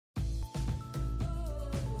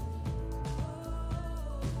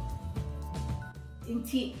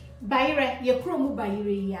Inti bayre ye kromu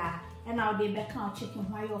bayre ya. And now they back out chicken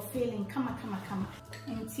while you're feeling kama.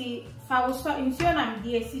 Inti fa wo so nsuo na me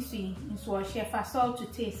de asisi nso chef salt to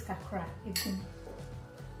taste kakra ekum.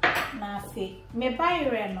 Na fe me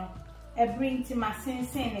bayre no every inti ma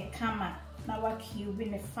sensen ne kama na wa cube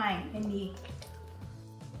ne fine any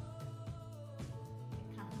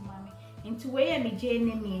into where me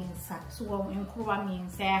jane means so nkrowa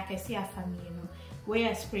means akese afamie no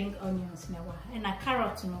where spring onions na wa and a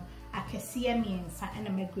carrot no akese means and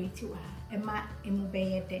a grate wa ema emu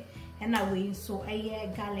beyede and a way so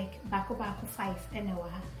garlic bako 5 and wa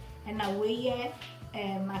and a way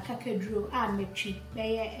akakadro metri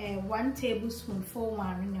be 1 tablespoon for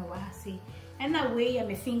 1 na wa say and a way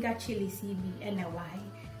me finger chili cb and a why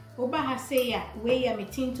oba ha say ya way me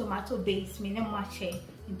tin tomato base me ne mwache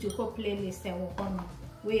into whole playlist e wo hono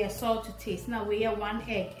we salt to taste now we 1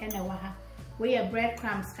 egg and a waha we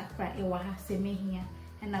breadcrumbs kakra e waha se mehia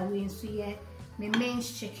and a we nso ye me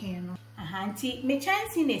mince chicken no ahanti me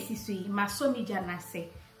chance na sisui maso mi jana se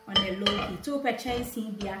on a low heat to per chance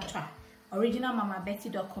bi atwa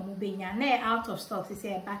originalmamabetty.com ubenya na out of stock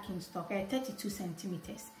say back in stock 32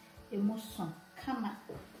 centimeters e muson kama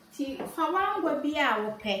ti fa wangwa bia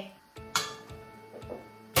wo pe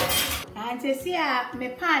and see me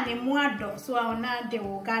pan e muado so I na de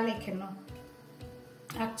wo garlic no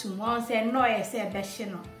atum won say no e say be hye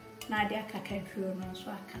no na de akakahwiro no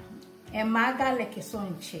so aka e ma garlic so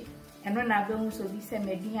nche eno na be hu so bi say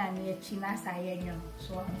meduane e chi na sa ye nyo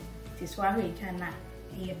so ti so ahwe kana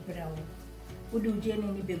e brawo udu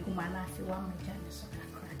jene ni beguma na afi wa mjane so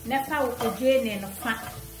kakra na fa wo jene no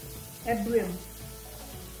fa ebrem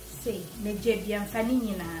say me je bia mfa ni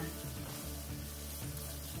nyina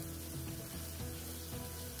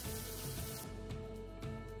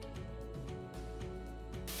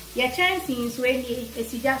ya chancings when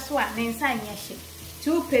esija so a nensa nyehye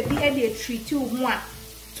to pe bi e dey treat to ho a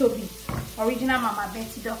to bi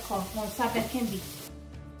originalmamabetty.com on sabe can be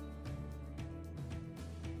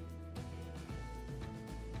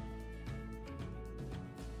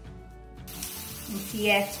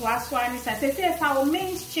yes was one is say fa o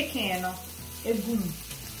mince chicken no egum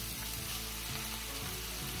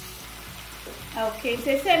okay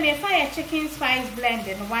say me fire chicken spice blend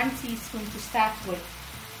and 1 teaspoon to start with.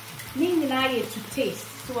 Meaning to taste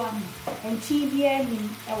so and chibia ni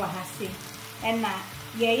ewa hase and na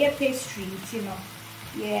ye pastry you know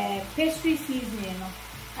ye pastry seasoning no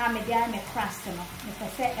amedia me crust no me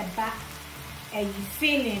say e ba e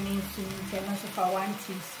filling into no so for 1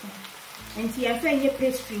 teaspoon and ye say ye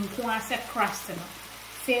pastry nko ase crust no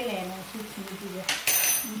filling no so to do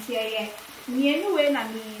nti ye mienu we na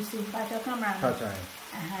me so butter camera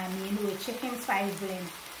mienu chicken spice blend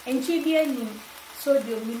and chibia ni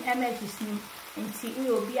sodium in mgs ni nti we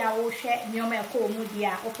obi a wo hwe nyoma e ko mu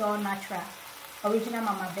dia o natural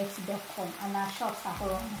originalmamabetty.com and our shops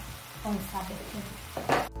are on Saturday.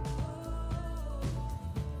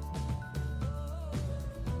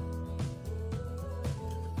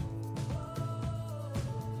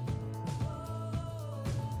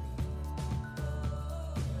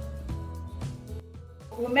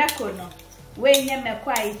 Umeko no we nye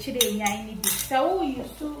meko a ichire nyan ni bi so wo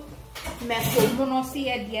yusu meko mu no se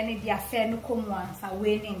ye de ne dia fe no komu ansa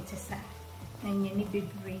we ne ntesa na nye ni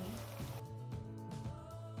bebre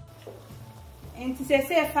enti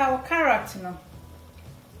se fa o carrot no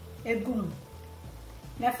egum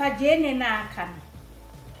na fa jene na aka no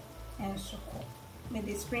enso ko me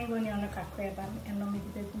the spring onion no kakra ba eno me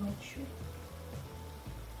de begum achu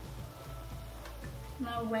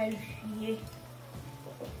na we hie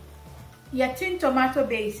ya tin tomato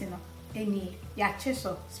base no eni ya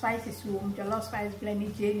chiso spices wo jollof spice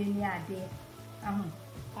blend jene ni ade come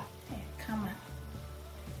on.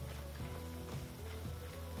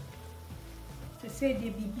 To say the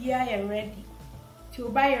bibia are ready to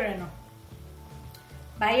buy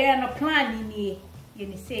no plan ni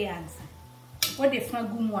ye say answer what the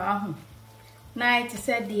fangumu ahu na it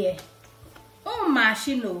said there oh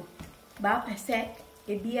machine ba pese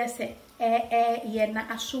ebia se ye na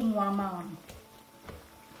asumu ama on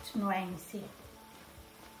to no I say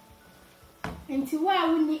enti wa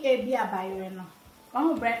wuni ebia bayre no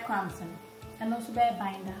one breadcrumbs and also bear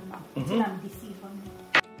binder now until I'm deceived on it.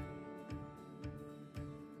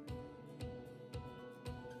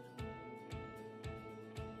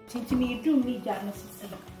 Since me do me jana sisi.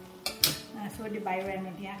 Na so the bayre na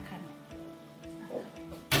dia kan.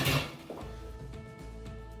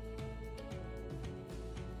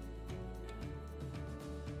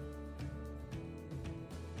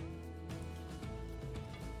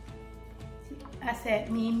 I said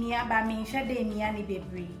me ba me shade me ani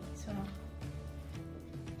bebre so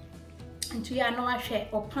Into ya no ahwe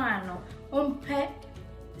opano ompe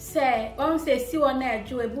say on say si won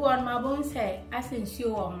eju ebu on ma bon say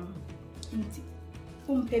asensuo won nti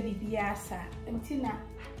umpe bibia asa nti na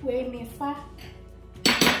we me fa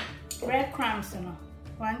bread crumbs no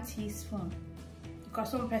 1 teaspoon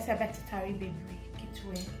because umpe say better baby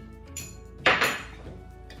kitwe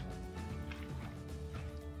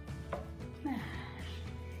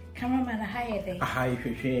cameraman higher day high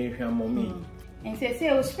mommy and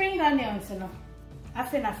say spring onions no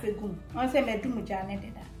afi na fegum on say medum jane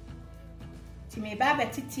deda ti me ba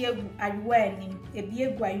betiti egu ayiwa anim ebi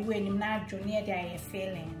egu ayiwa anim na adwone e dey aye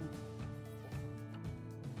feeling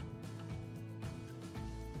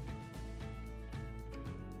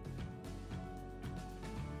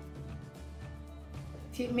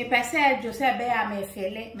ti me pese jo se be ya me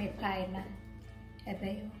fele me pai na e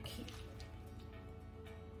be okay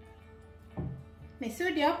me so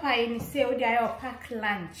dey pai ni say o dey pack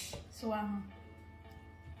lunch so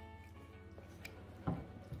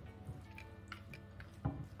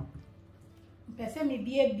pese me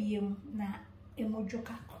biem na emojo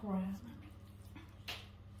kakra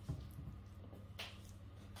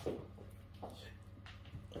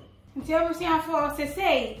nti abusi afọ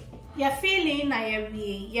say ya feeling na ya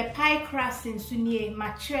wie ya pie crust nsunie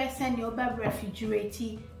mature send your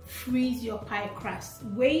refrigerate freeze your pie crust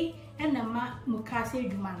way and ma mukase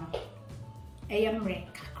eduma no eyemre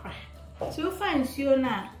kakra so fa nsuo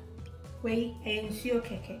na way nsuo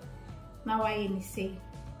keke na waye ni say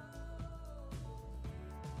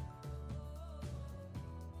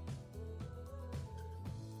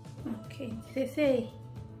okay say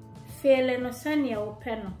feeling no sanya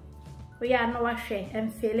openo we are no washe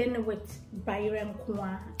and feeling with bayren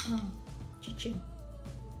kwa chichi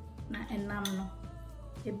na enam no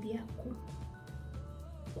ebiako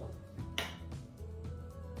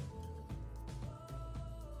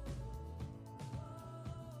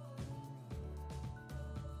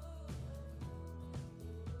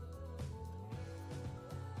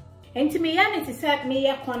enti me ya ne set me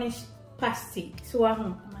ya cornish pastry so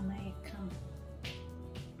ahun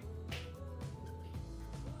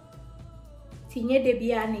tinye de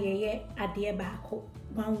bia na ye ade baako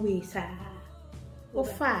one way sa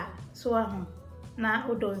ofa so ahun na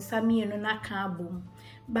odon samienu na ka abom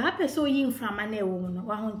ba pese oyi mframa na ewo no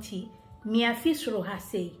wahun ti mi afisoro ha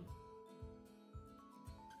sei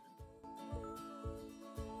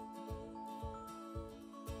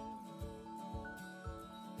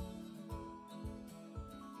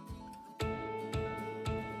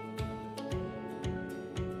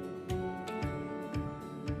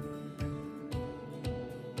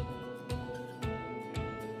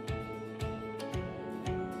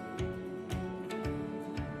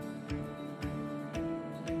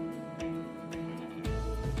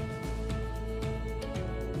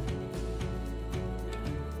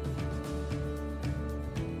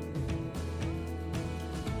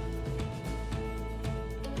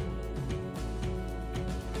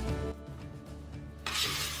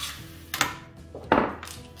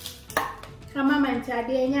Mama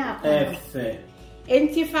ntade nya akọ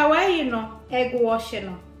enti fa wayi no egg wash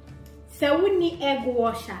no se woni egg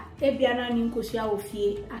washer ebia na ni nkosu a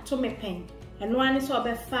ofie atome pen eno ani so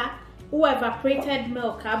obefa o evaporated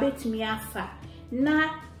milk abetimi afa na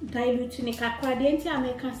dilute ni kakra de enti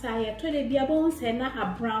ameka sa ye to de bia bon se na a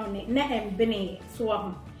brown na embene so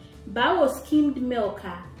ho ba wo skimmed milk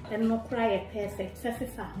a eno kra ye perfect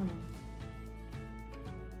fefa ho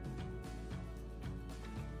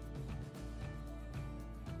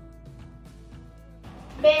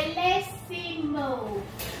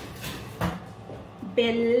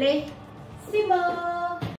Bellissimo.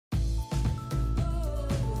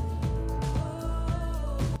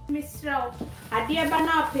 Mr. Adia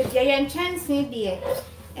bana pebia yen chance de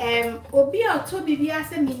obi a to bibia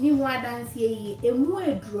se mini ho adanse yi emu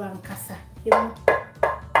eduru ankasa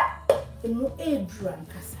emu eduru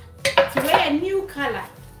ankasa ti we new color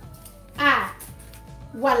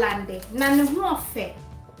walande na ne ho ofe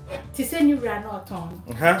ti se ni wura na oton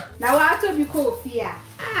na wa to bi ko ofia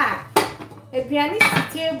ebiani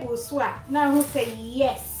table so na ho say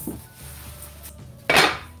yes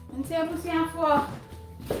nti abusiafo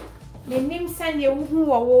menim sanye wo hu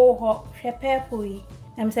wo ho hwe purple yi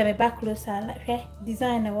am se me back closer la hwe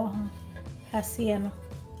design wo ho asie no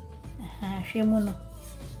hwe mu no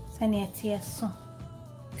sanye tie so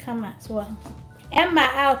kama so emma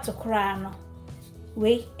out kra no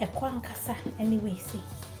we ekwankasa anyway see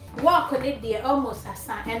walk on it there almost as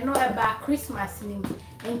and no about Christmas nim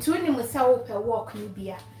into ni musa ope walk ni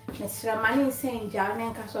bia na sramani sen ja na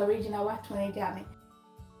nka so original what one ja me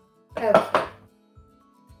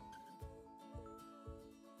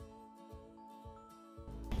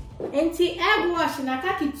Enti egg wash na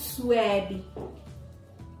kaki tsuebi.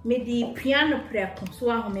 Me di piano preko so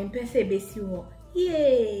aho me mpese besi ho.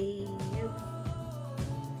 Yay!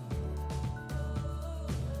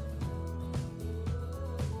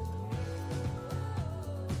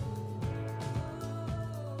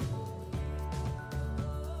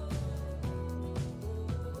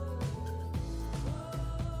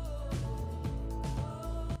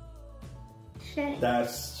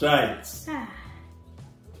 That's right. Ah.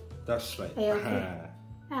 That's right. Okay.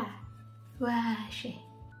 Wash.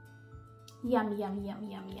 Yum, yum, yum,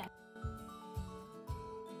 yum, yum.